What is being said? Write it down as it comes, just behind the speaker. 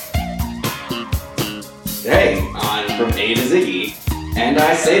Hey, I'm from A to Ziggy, and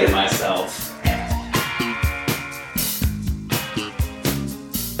I say to myself,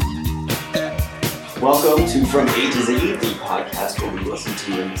 welcome to From A to Ziggy, the podcast where we listen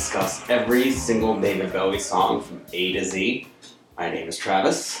to and discuss every single David Bowie song from A to Z. My name is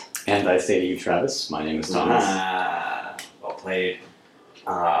Travis. And I say to you, Travis, my name is Thomas. Well played.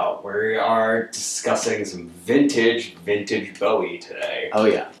 We are discussing some vintage Bowie today. Oh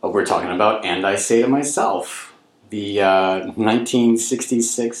yeah, we're talking about And I Say to Myself, the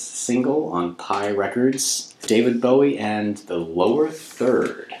 1966 single on Pi Records. David Bowie and the Lower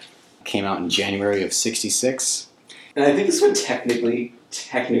Third came out in January of '66. And I think this one technically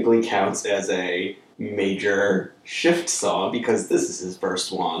counts as a major Shift song because this is his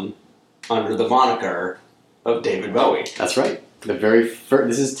first one under the moniker of David Bowie. That's right. The very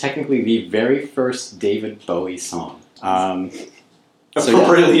this is technically the very first David Bowie song.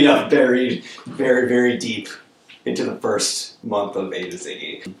 Appropriately enough, buried very, very deep into the first month of A to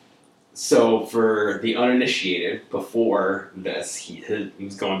Ziggy. So for the uninitiated, before this, he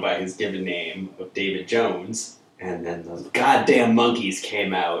was going by his given name of David Jones, and then the goddamn Monkees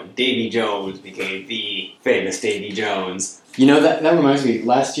came out. Davy Jones became the famous Davy Jones. You know, that reminds me,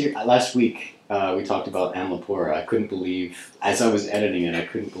 last week, we talked about Amlapora. I couldn't believe, as I was editing it, I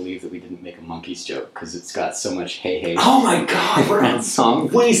couldn't believe that we didn't make a Monkees joke, because it's got so much hey. Oh my god, we're on song.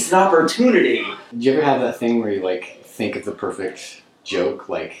 Wasted opportunity. Did you ever have that thing where you, think of the perfect joke,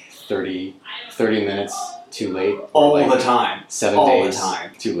 30 minutes too late? All the time. 7 all days the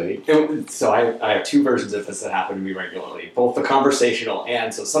time. Too late? So I have two versions of this that happen to me regularly, both the conversational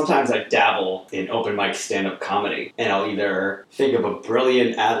and so sometimes I dabble in open mic stand-up comedy, and I'll either think of a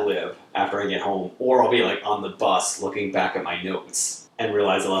brilliant ad-lib after I get home, or I'll be on the bus looking back at my notes and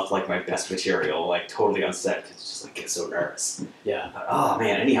realize I left my best material totally on set because it's just get so nervous. Yeah. But, oh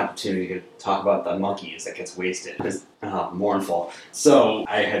man, any opportunity to talk about the Monkees that gets wasted is mournful. So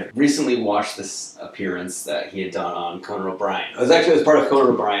I had recently watched this appearance that he had done on Conan O'Brien. It was part of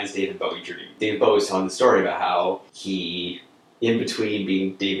Conan O'Brien's David Bowie tribute. David Bowie was telling the story about how he, in between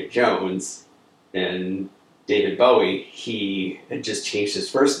being David Jones and David Bowie, he had just changed his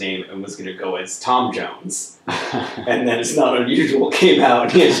first name and was going to go as Tom Jones. And then It's Not Unusual came out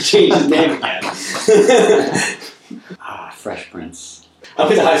and he had to change his name again. Fresh Prince. I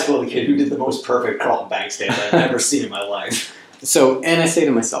went to high school with a kid who did the most perfect Carlton Banks dance I've ever seen in my life. So, And I Say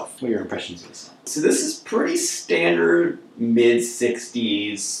to Myself, what are your impressions of this song? So this is pretty standard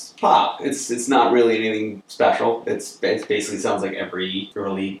mid-60s pop. It's not really anything special. It basically sounds like every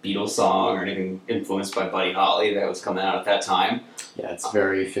early Beatles song or anything influenced by Buddy Holly that was coming out at that time. Yeah, it's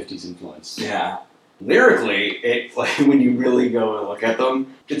very 50s influence. Yeah. Lyrically, when you really go and look at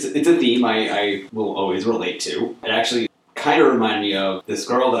them, it's a theme I will always relate to. It actually kind of reminded me of this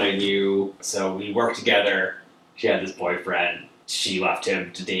girl that I knew. So we worked together. She had this boyfriend. She left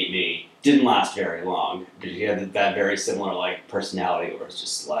him to date me. Didn't last very long. He had that very similar personality where it's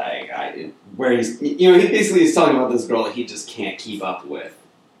just where he's he's talking about this girl that he just can't keep up with.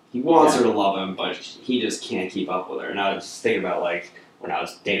 He wants her to love him, but he just can't keep up with her. And I was just thinking about when I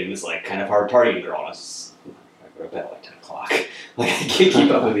was dating this kind of hard partying girl, and I go to bed at 10 o'clock. I can't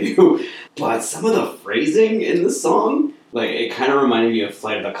keep up with you. But some of the phrasing in the song, it kind of reminded me of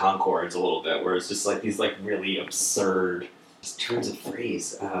Flight of the Conchords a little bit, where it's just these really absurd turns of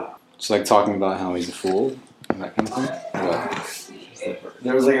phrase. It's talking about how he's a fool and that kind of thing?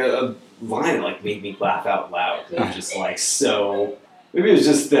 There was a line that made me laugh out loud. It was just so... Maybe it was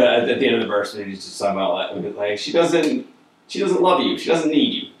just at the end of the verse when he was just talking about she doesn't love you, she doesn't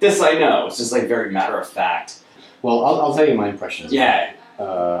need you. This I know. It's just very matter of fact. Well, I'll tell you my impressions. Yeah.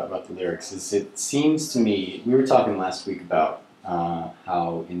 About the lyrics. It seems to me, we were talking last week about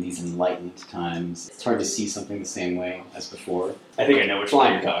how in these enlightened times, it's hard to see something the same way as before. I think I know which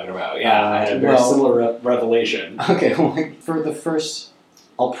line you're talking about. Yeah, I had a very similar revelation. Okay, well, for the first,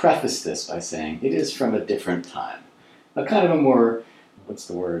 I'll preface this by saying it is from a different time. A kind of a more,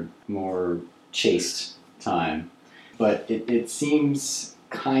 more chaste time. But it seems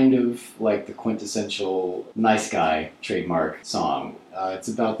kind of like the quintessential nice guy trademark song. It's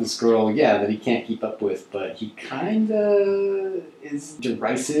about this girl, that he can't keep up with, but he kind of is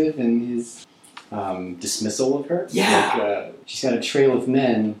derisive in his dismissal of her. Yeah. She's got a trail of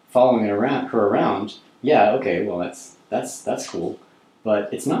men following her around. Yeah, okay, well, that's cool.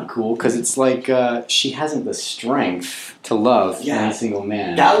 But it's not cool because it's she hasn't the strength to love any single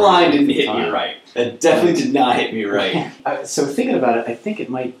man. That line didn't hit me right. That definitely did not hit me right. So thinking about it, I think it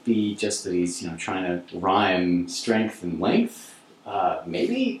might be just that he's trying to rhyme strength and length,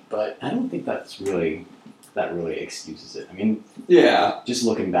 maybe. But I don't think that's really that really excuses it. I mean, Yeah. just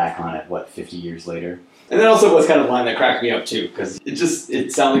looking back on it, 50 years later? And then also was kind of a line that cracked me up too, because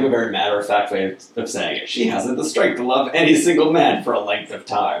it sounded like a very matter-of-fact way of saying it. She hasn't the strength to love any single man for a length of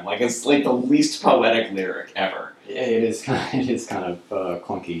time. Like, it's like the least poetic lyric ever. Yeah, it is kind of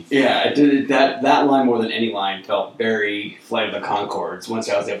clunky. Yeah, that line more than any line felt very Flight of the Conchords, once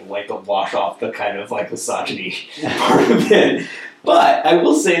I was able to wash off the kind of misogyny part of it. But I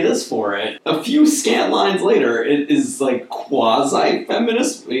will say this for it. A few scant lines later, it is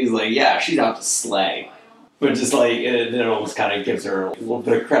quasi-feminist. He's like, yeah, she's out to slay. But just it almost kind of gives her a little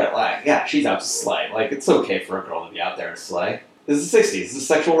bit of credit. Like, yeah, she's out to slay. Like, it's okay for a girl to be out there and slay. This is the 60s. This is the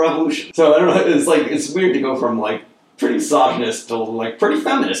sexual revolution. So I don't know. It's weird to go from pretty misogynist to pretty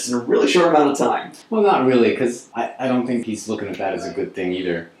feminist in a really short amount of time. Well, not really, because I don't think he's looking at that as a good thing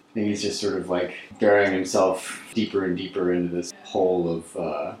either. I think he's just sort of burying himself deeper and deeper into this hole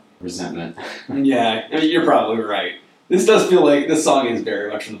of resentment. Yeah, I mean, you're probably right. This does feel like this song is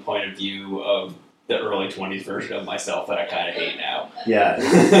very much from the point of view of the early 20s version of myself that I kind of hate now. Yeah.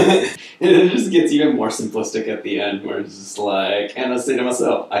 And it just gets even more simplistic at the end, where it's just and I say to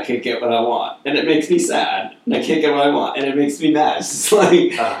myself, I can't get what I want, and it makes me sad, and I can't get what I want, and it makes me mad. It's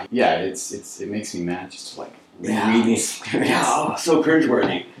just yeah, it makes me mad just to read these lyrics. Yeah, so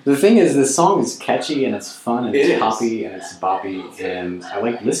cringeworthy. The thing is, this song is catchy and it's fun and It it's is. poppy and it's boppy, and I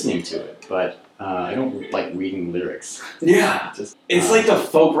like listening to it, but I don't like reading lyrics. Yeah. It's like the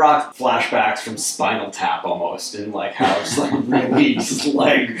folk rock flashbacks from Spinal Tap almost, and how it's really just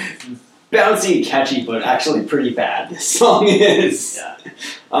bouncy and catchy, but actually pretty bad. This song is. Yeah.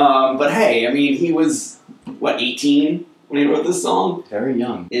 But hey, I mean, he was 18 when he wrote this song. Very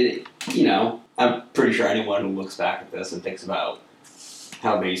young. I'm pretty sure anyone who looks back at this and thinks about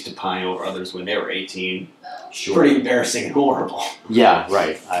how they used to pine over others when they were 18, Sure. pretty embarrassing and horrible. Yeah,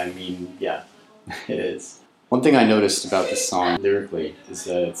 right. I mean, yeah, it is. One thing I noticed about this song lyrically is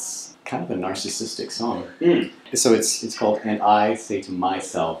that it's kind of a narcissistic song. Mm. So it's called "And I Say to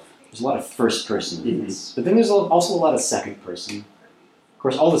Myself." There's a lot of first person in this, but then there's also a lot of second person. Of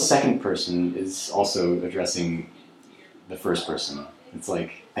course, all the second person is also addressing the first person. It's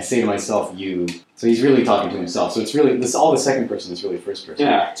I say to myself, you. So he's really talking to himself. So it's really all the second person is really first person.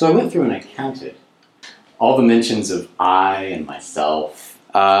 Yeah. So I went through and I counted all the mentions of I and myself.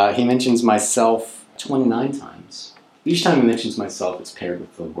 He mentions myself 29 times. Each time he mentions myself, it's paired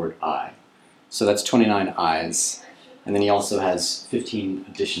with the word I. So that's 29 I's. And then he also has 15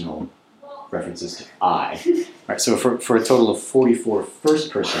 additional references to I. Right, so for a total of 44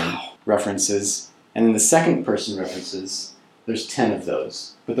 first person references. And then the second person references, there's 10 of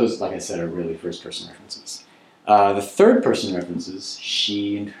those. But those, like I said, are really first person references. The third person references,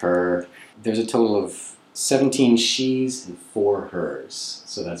 she and her. There's a total of 17 she's and 4 hers.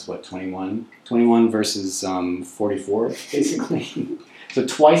 So that's 21? 21 versus 44, basically. So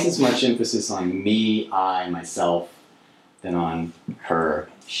twice as much emphasis on me, I, myself, than on her,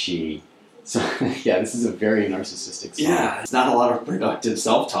 she. So yeah, this is a very narcissistic song. Yeah, it's not a lot of productive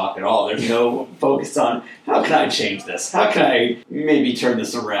self-talk at all. There's no focus on, how can I change this? How can I maybe turn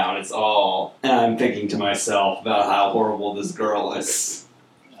this around? It's all, and I'm thinking to myself about how horrible this girl is.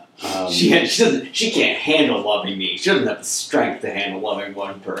 She can't handle loving me. She doesn't have the strength to handle loving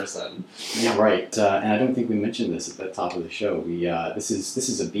one person. Yeah, right. And I don't think we mentioned this at the top of the show. We this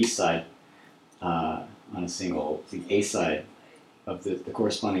is a B-side on a single. The A-side of the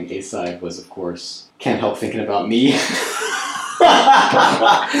corresponding A-side was, of course, Can't Help Thinking About Me.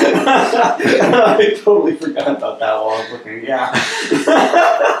 I totally forgot about that while I was looking. Yeah.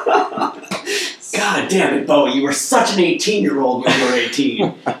 God damn it, Bowie! You were such an 18-year-old when you were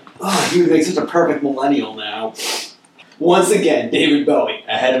 18. Oh, you would make such a perfect millennial now. Once again, David Bowie,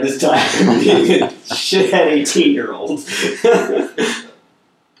 ahead of his time, being a shithead 18-year-old.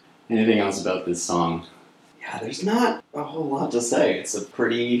 Anything else about this song? Yeah, there's not a whole lot to say. It's a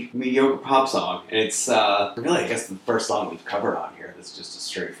pretty mediocre pop song. And it's really, I guess, the first song we've covered on here that's just a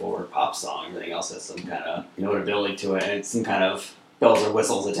straightforward pop song. Everything else has some kind of notability to it, and it's some kind of bells or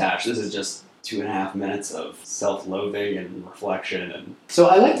whistles attached. This is just 2.5 minutes of self-loathing and reflection. And so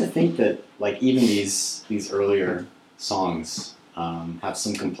I like to think that even these earlier songs have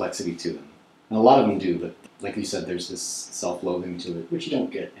some complexity to them. And a lot of them do, but like you said, there's this self-loathing to it, which you don't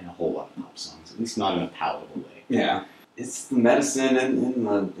get in a whole lot of pop songs, at least not in a palatable way. Yeah. It's the medicine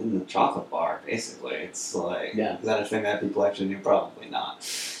in the chocolate bar, basically. It's yeah. Is that a thing that people actually do? Probably not.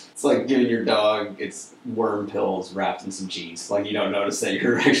 It's like giving your dog its worm pills wrapped in some cheese. You don't notice that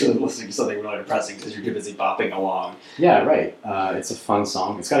you're actually listening to something really depressing because you're too busy bopping along. Yeah, right. It's a fun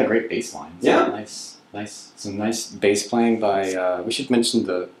song. It's got a great bass line. It's yeah. Some nice bass playing by, we should mention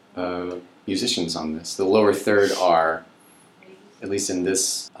the musicians on this. The lower third are, at least in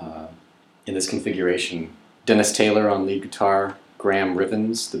this configuration, Dennis Taylor on lead guitar, Graham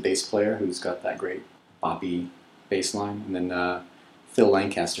Rivens, the bass player, who's got that great boppy bass line, and then Phil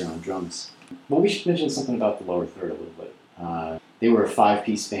Lancaster on drums. Well, we should mention something about the lower third a little bit. They were a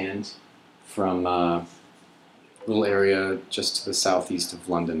 5-piece band from a little area just to the southeast of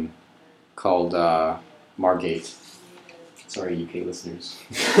London called Margate. Sorry, UK listeners.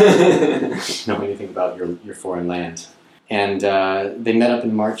 Don't know anything about your foreign land. And they met up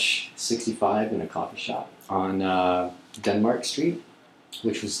in March '65 in a coffee shop on Denmark Street,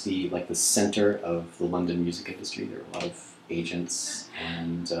 which was the center of the London music industry. There were a lot of agents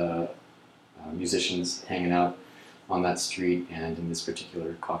and musicians hanging out on that street, and in this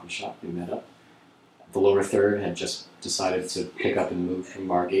particular coffee shop they met up. The lower third had just decided to pick up and move from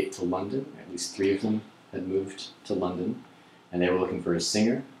Margate to London. At least 3 of them had moved to London, and they were looking for a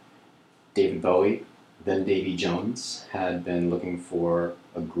singer. David Bowie, then Davy Jones, had been looking for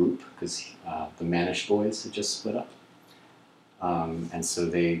a group because the Manish Boys had just split up. And so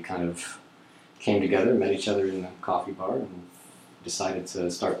they kind of came together, met each other in a coffee bar, and decided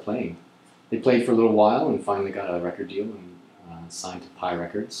to start playing. They played for a little while and finally got a record deal and signed to Pi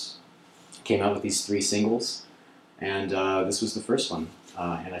Records. Came out with these 3 singles, and this was the first one.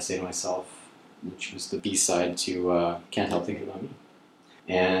 And I Say to Myself, which was the B-side to Can't Help Thinking About Me.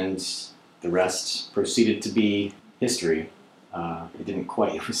 And the rest proceeded to be history. It didn't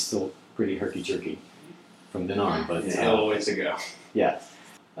quite, it was still pretty herky-jerky from then on, but... Still a ways to go. Yeah.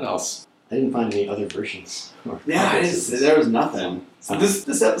 What else? I didn't find any other versions. There was nothing. So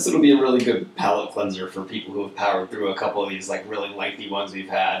this episode will be a really good palate cleanser for people who have powered through a couple of these really lengthy ones we've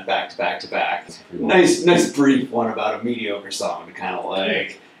had back to back to back. Nice brief one about a mediocre song to kind of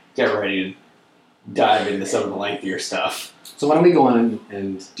get ready to dive into some of the lengthier stuff. So why don't we go on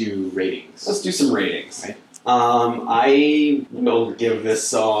and do ratings? Let's do some ratings. Right. I will give this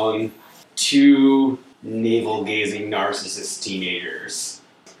song 2 navel-gazing narcissist teenagers.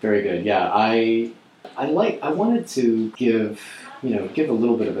 Very good. Yeah, I wanted to give a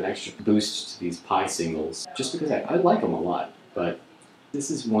little bit of an extra boost to these Pi singles, just because I like them a lot, but this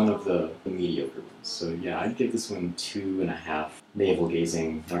is one of the mediocre ones. So yeah, I'd give this one 2.5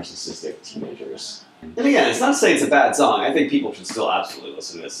 navel-gazing narcissistic teenagers. And again, it's not to say it's a bad song. I think people should still absolutely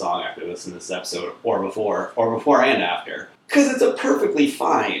listen to this song after listening to this episode, or before and after. Because it's a perfectly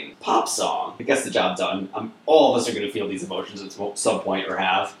fine pop song. It gets the job done. All of us are going to feel these emotions at some point or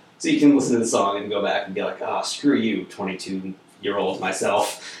have. So you can listen to the song and go back and be like, screw you, 22-year-old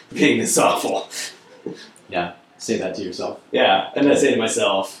myself, being this awful. Yeah, say that to yourself. Yeah, and I say to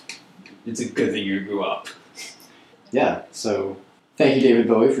myself, it's a good thing you grew up. Yeah, so thank you, David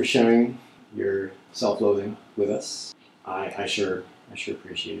Bowie, for sharing your self-loathing with us. I sure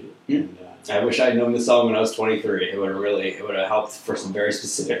appreciated it. Yeah. And, I wish I'd known this song when I was 23. It would have helped for some very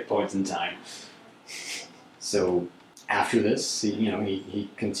specific points in time. So after this, he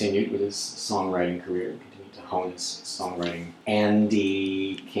continued with his songwriting career, continued to hone his songwriting, and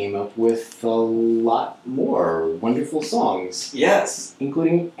he came up with a lot more wonderful songs. Yes,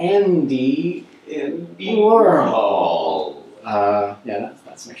 including Andy Warhol. Yeah,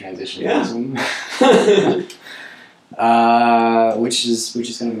 that's my transition. Yeah. Which is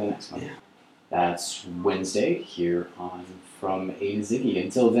going to be the next one. Yeah. That's Wednesday here on From A to Ziggy.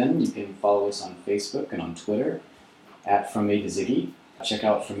 Until then, you can follow us on Facebook and on Twitter at From A to Ziggy. Check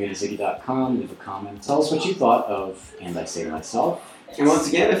out FromAtoziggy.com, leave a comment. Tell us what you thought of And I Say to Myself. And once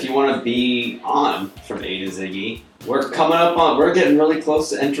again, if you want to be on From A to Ziggy, we're getting really close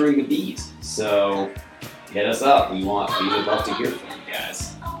to entering the beat. So hit us up. We would love to hear from you guys.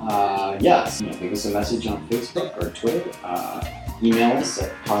 Yes, leave us a message on Facebook or Twitter. Email us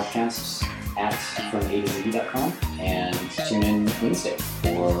at podcasts@FromAtoziggy.com, and tune in Wednesday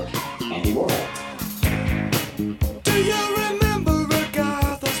for Andy Warhol. Do you remember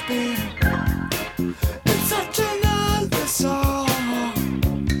Agatha Spear? It's such an ugly song.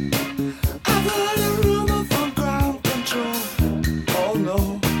 I've heard a rumor from ground control. Oh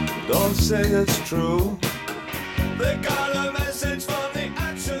no, don't say it's true. They got